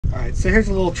Alright, so here's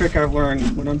a little trick I've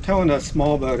learned. When I'm towing a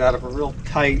small boat out of a real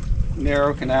tight,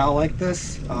 narrow canal like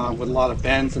this, with a lot of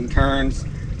bends and turns,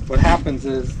 what happens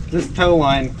is this tow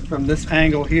line from this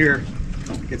angle here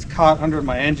gets caught under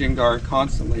my engine guard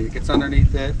constantly. It gets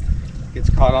underneath it, gets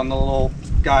caught on the little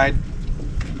guide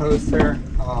post there.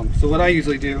 So what I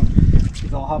usually do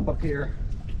is I'll hop up here.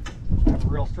 I have a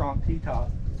real strong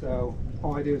T-top, so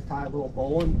all I do is tie a little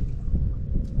bowline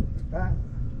like that.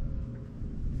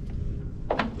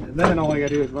 And then all I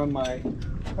gotta do is run my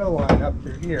tow line up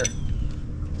through here.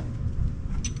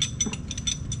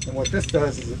 And what this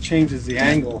does is it changes the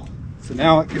angle. So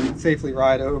now it can safely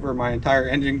ride over my entire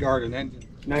engine guard and engine.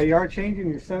 Now you are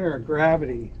changing your center of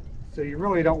gravity. So you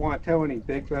really don't want to tow any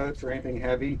big boats or anything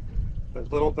heavy.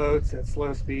 But little boats at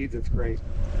slow speeds, it's great.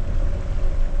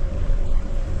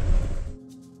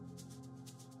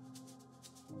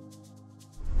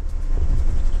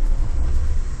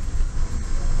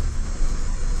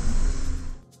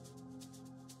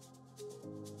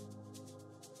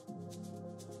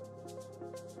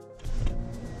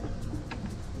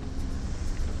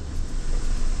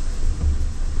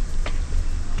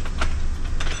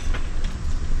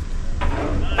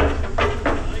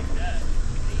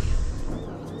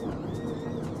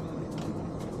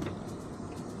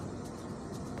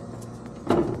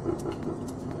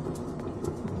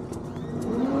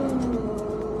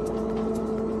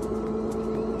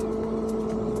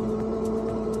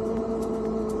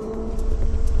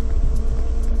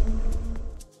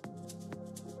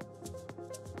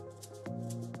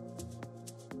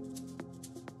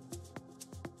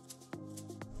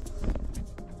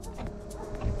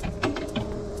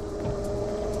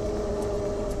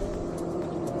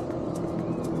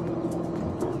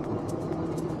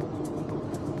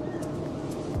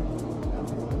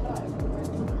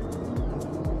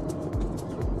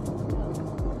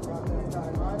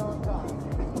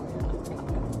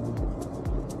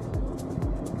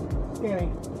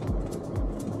 Scanning.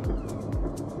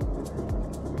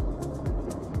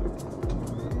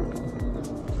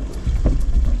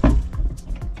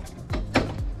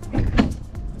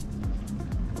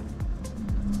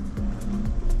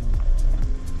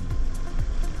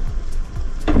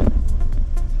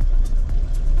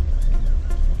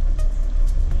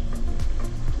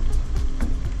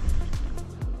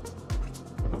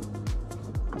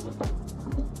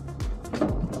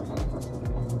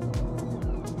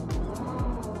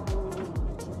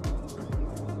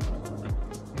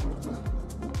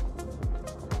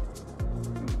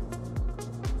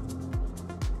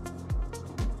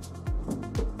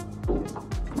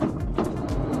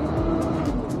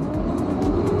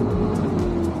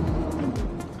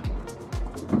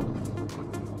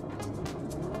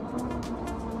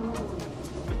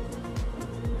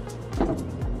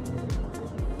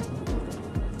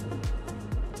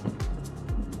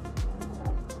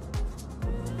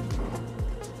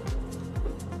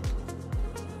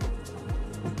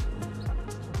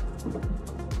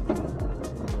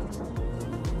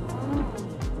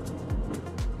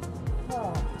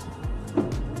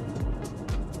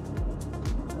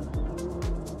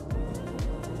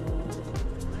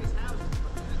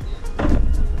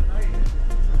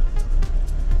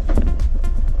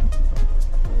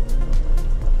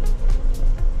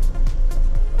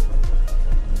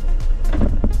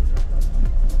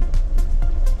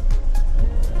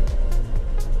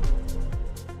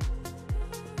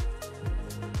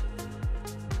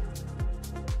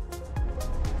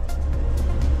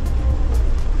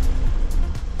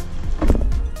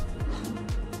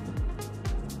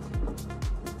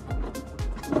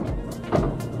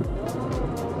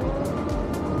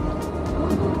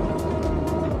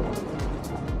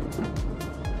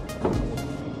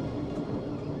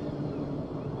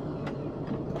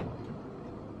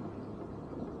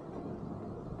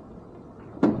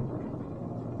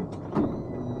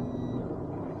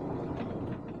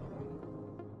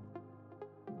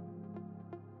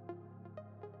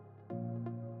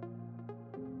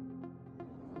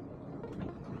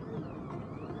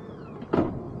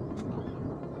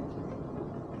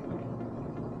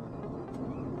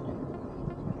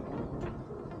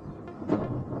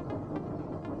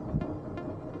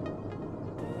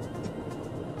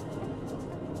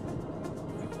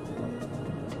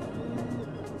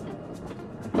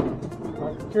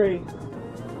 Tree.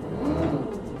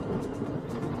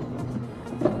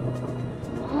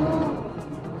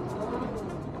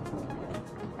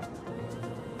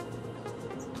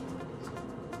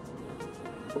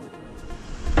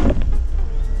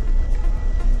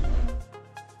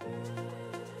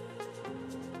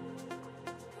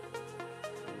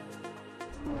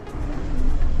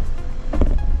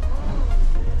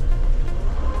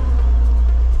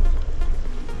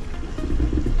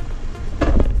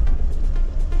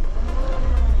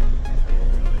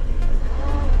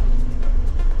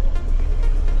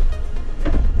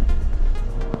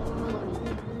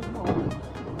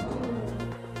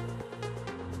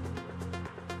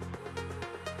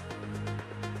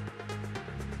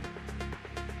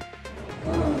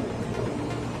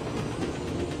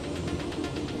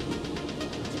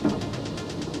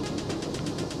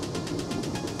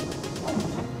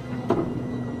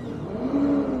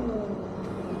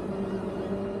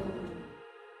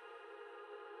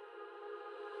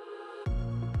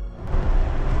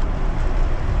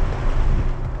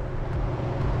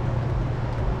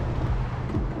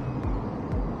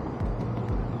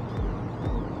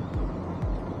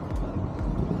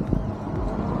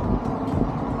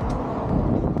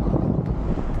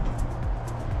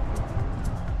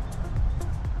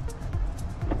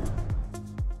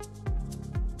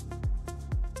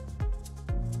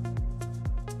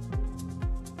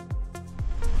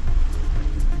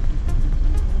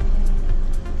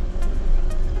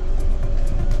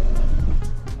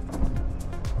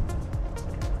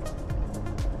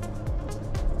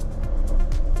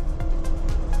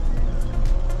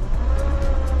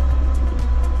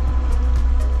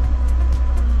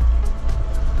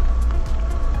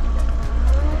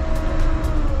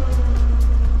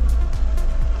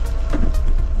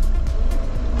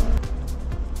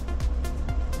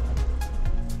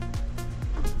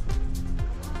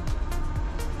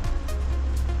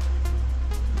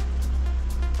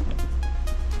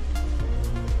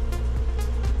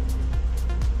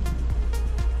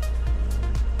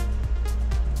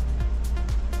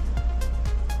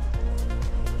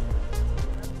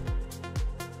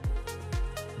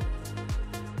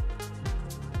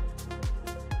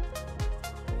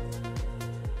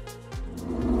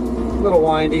 little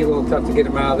windy, a little tough to get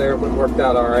them out of there, but worked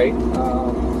out all right.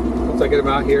 Once I get them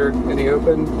out here in the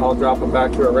open, I'll drop them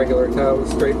back to a regular tow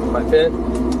straight from my bit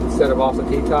instead of off the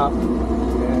T-top,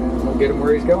 and we'll get him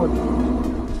where he's going.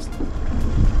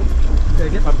 Okay,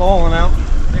 get my bowline out.